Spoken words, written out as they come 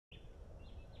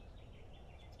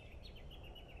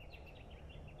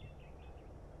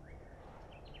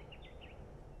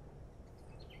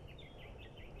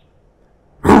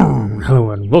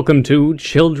welcome to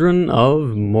Children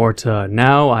of Morta.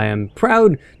 Now I am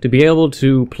proud to be able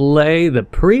to play the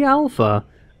pre-alpha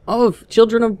of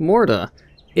Children of Morta.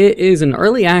 It is an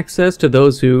early access to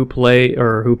those who play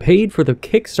or who paid for the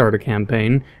Kickstarter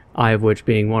campaign, I of which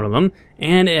being one of them,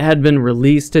 and it had been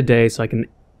released today so I can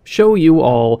show you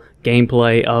all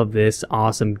gameplay of this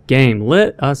awesome game.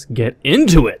 Let us get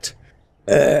into it.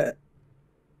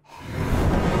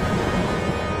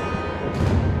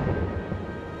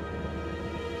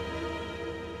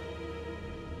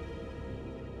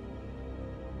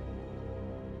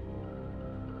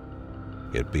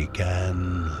 It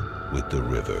began with the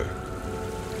river.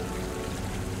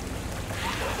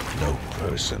 No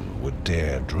person would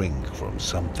dare drink from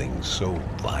something so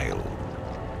vile,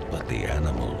 but the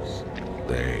animals,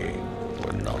 they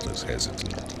were not as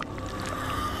hesitant.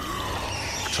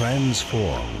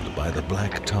 Transformed by the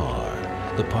black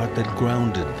tar, the part that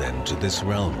grounded them to this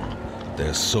realm,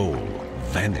 their soul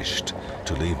vanished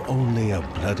to leave only a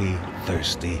bloody,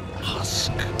 thirsty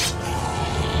husk.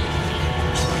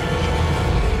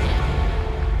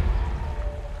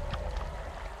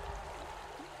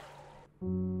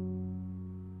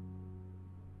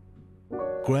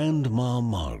 Grandma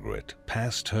Margaret,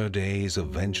 past her days of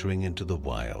venturing into the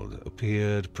wild,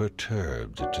 appeared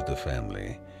perturbed to the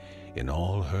family. In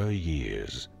all her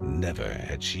years, never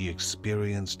had she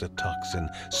experienced a toxin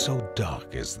so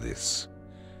dark as this.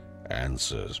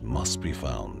 Answers must be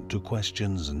found to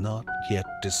questions not yet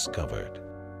discovered.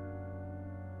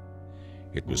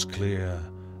 It was clear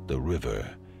the river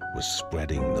was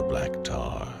spreading the black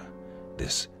tar,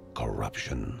 this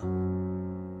corruption.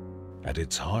 At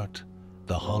its heart,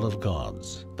 the Hall of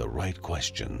Gods, the right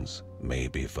questions may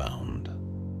be found.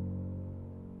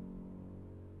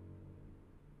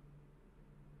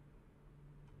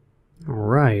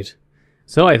 Alright,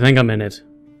 so I think I'm in it.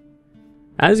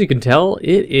 As you can tell,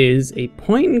 it is a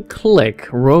point-and-click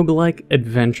roguelike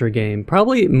adventure game,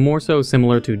 probably more so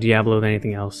similar to Diablo than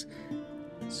anything else.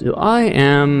 So I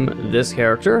am this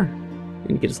character, and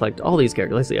you can select all these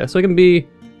characters. Let's see, so I can be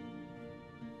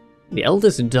the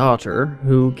eldest daughter,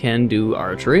 who can do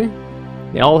archery.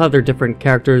 They all have their different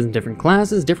characters and different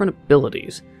classes, different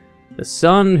abilities. The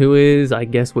son, who is, I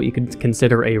guess, what you could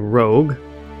consider a rogue.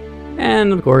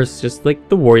 And, of course, just like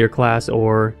the warrior class,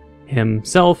 or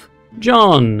himself,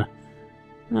 John.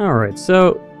 Alright,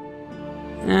 so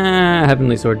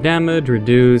Heavenly Sword damage,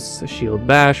 reduce, shield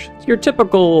bash. It's your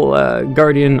typical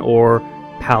guardian or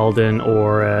paladin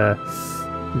or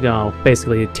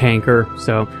basically a tanker,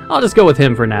 so I'll just go with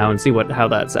him for now and see how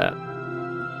that's at.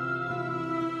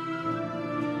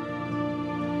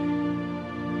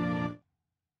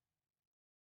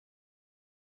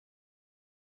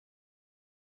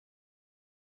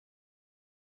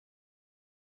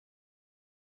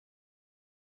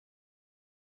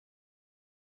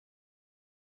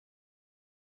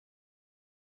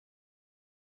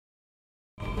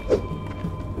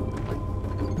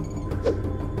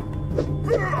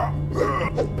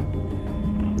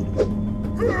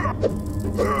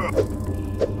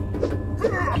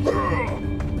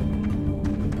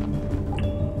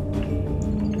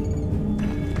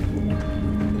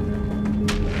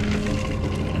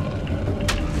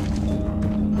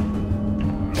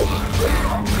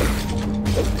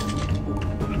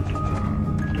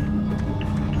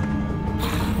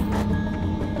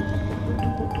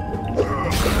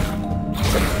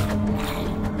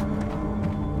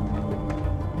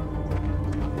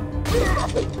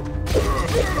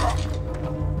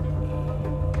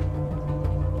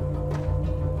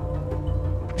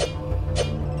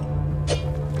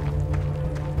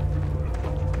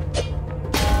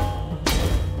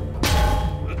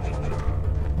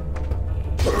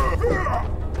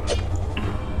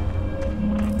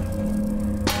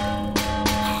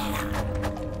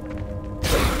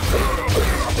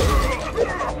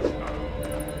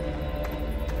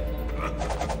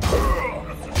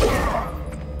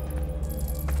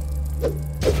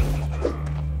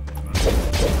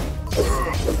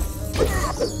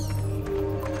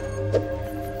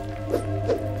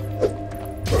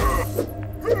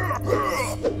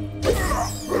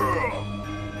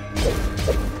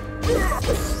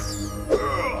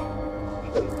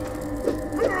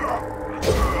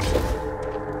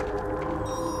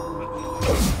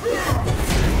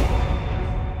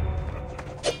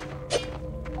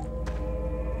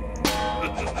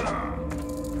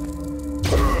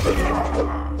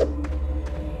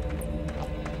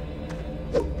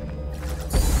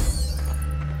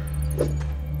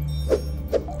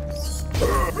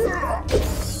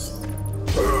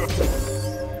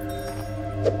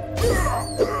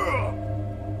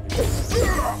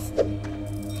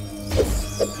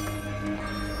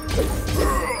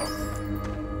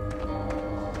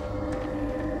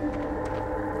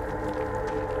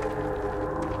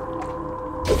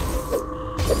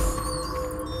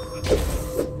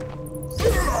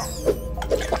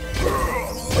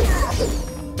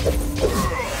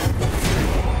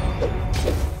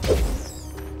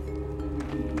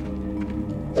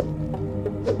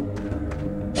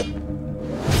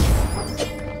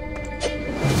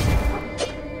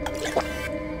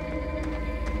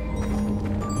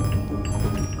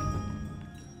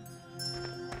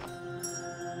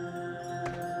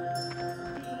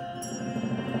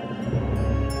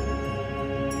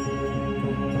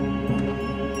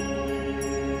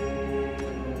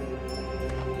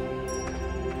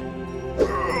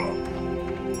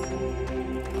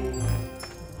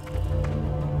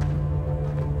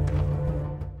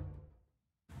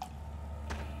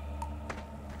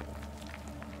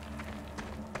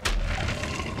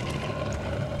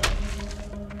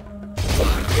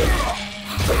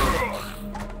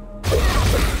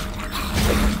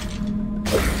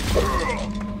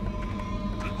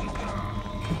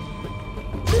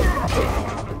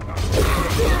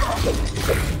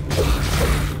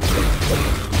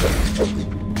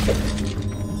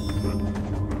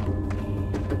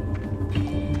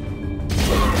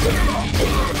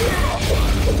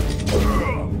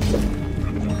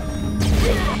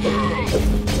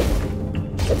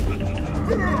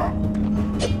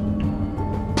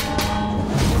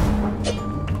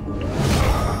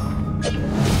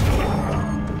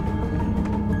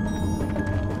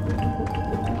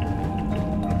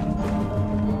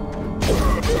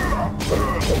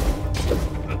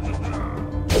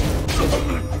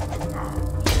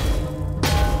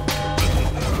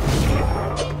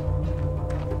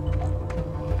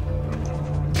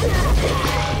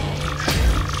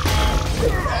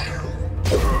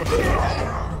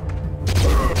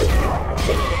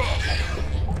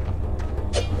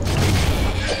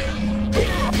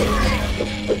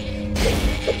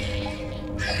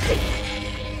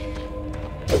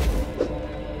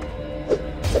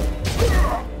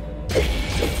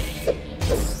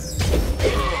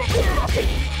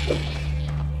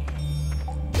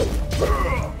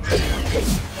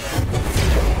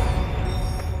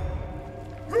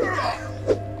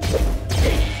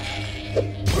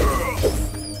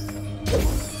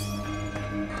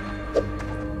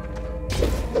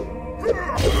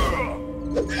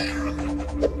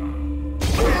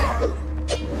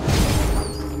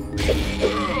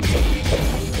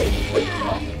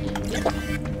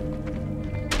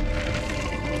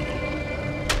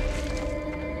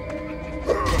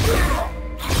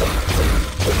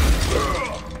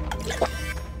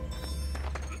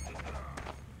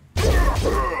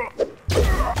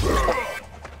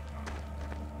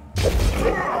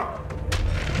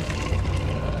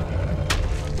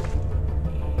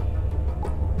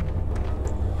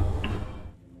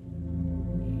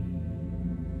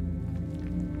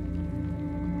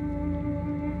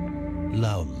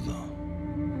 Love,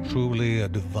 truly a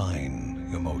divine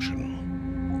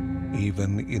emotion,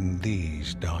 even in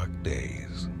these dark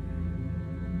days.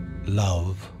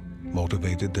 Love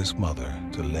motivated this mother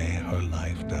to lay her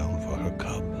life down for her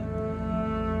cub.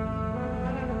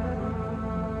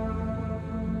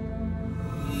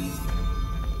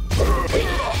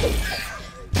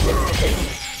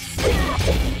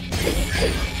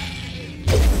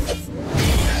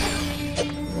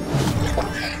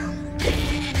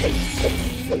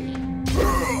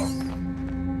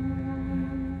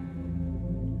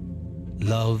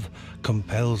 Love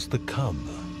compels the cub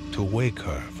to wake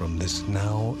her from this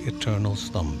now eternal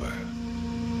slumber.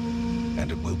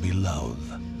 And it will be love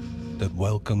that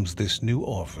welcomes this new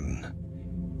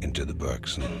orphan into the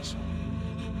Bergsons.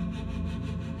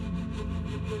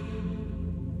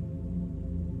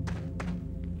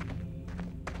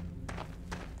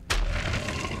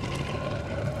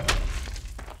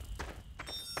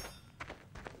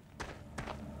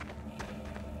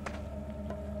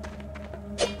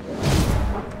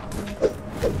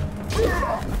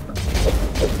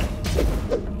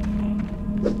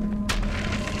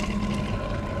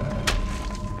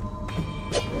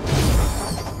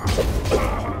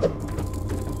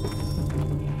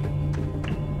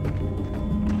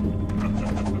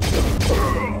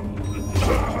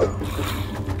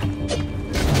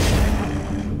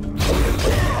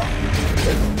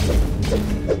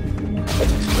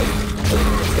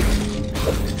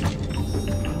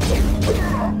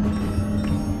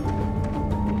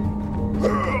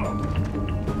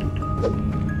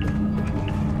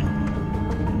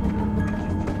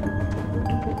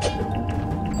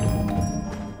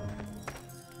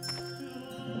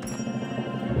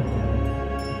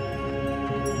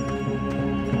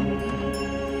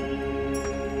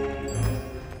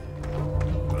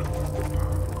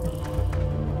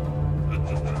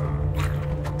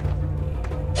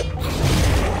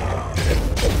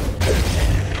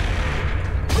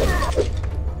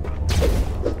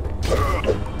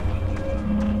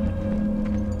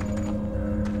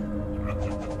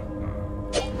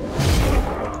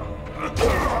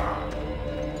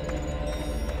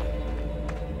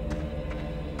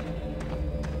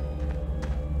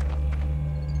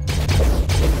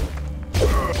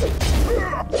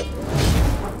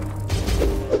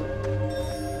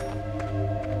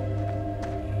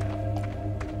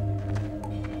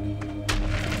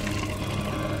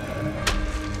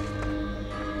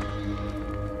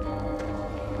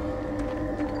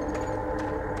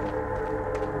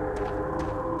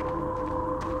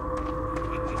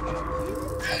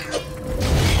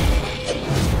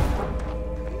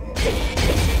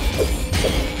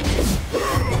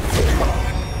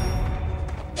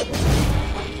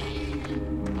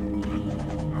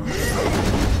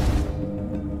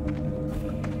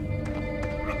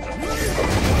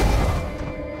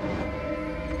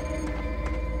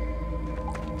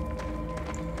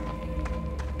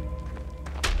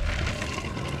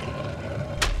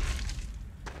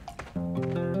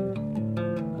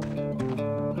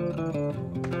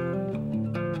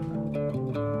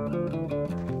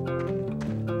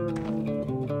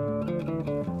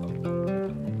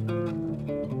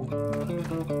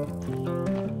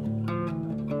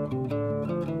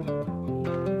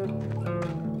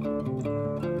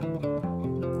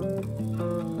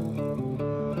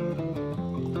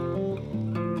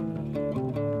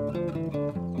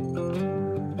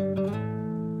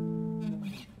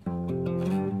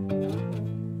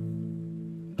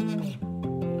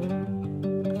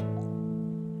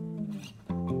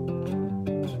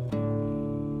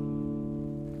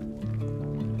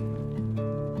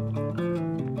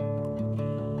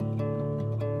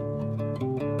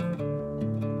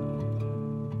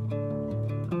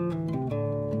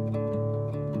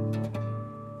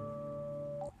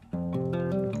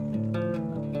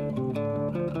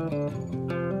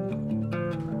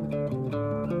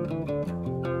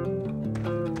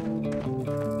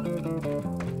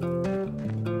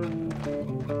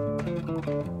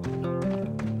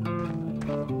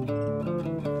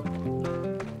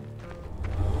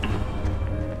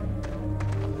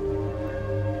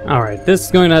 Alright, this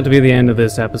is going to have to be the end of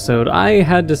this episode. I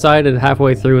had decided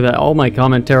halfway through that all my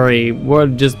commentary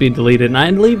would just be deleted, and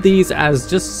I'd leave these as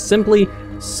just simply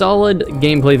solid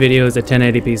gameplay videos at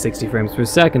 1080p 60 frames per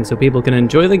second, so people can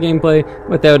enjoy the gameplay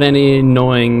without any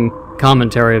annoying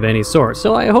commentary of any sort.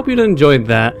 So I hope you enjoyed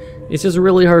that. It's just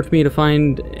really hard for me to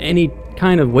find any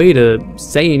kind of way to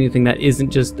say anything that isn't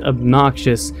just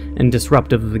obnoxious and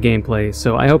disruptive of the gameplay,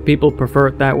 so I hope people prefer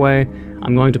it that way.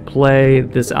 I'm going to play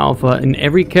this alpha in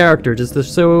every character just to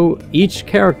show each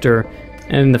character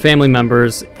and the family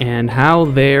members and how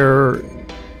their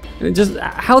just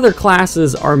how their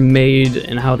classes are made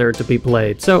and how they're to be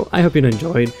played. So I hope you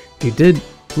enjoyed. If you did,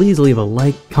 please leave a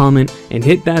like, comment, and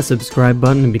hit that subscribe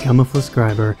button and become a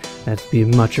subscriber. That'd be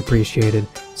much appreciated.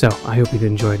 So I hope you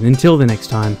enjoyed. And until the next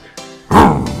time.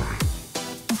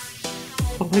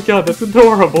 Oh my god, that's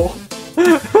adorable.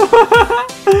 Look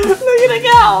at it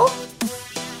go!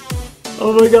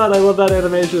 Oh my god, I love that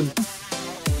animation.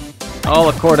 All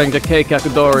according to Kei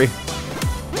Kakudori.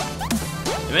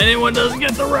 If anyone doesn't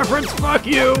get the reference, fuck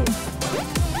you!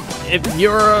 If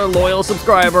you're a loyal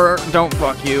subscriber, don't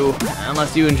fuck you,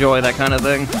 unless you enjoy that kind of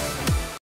thing.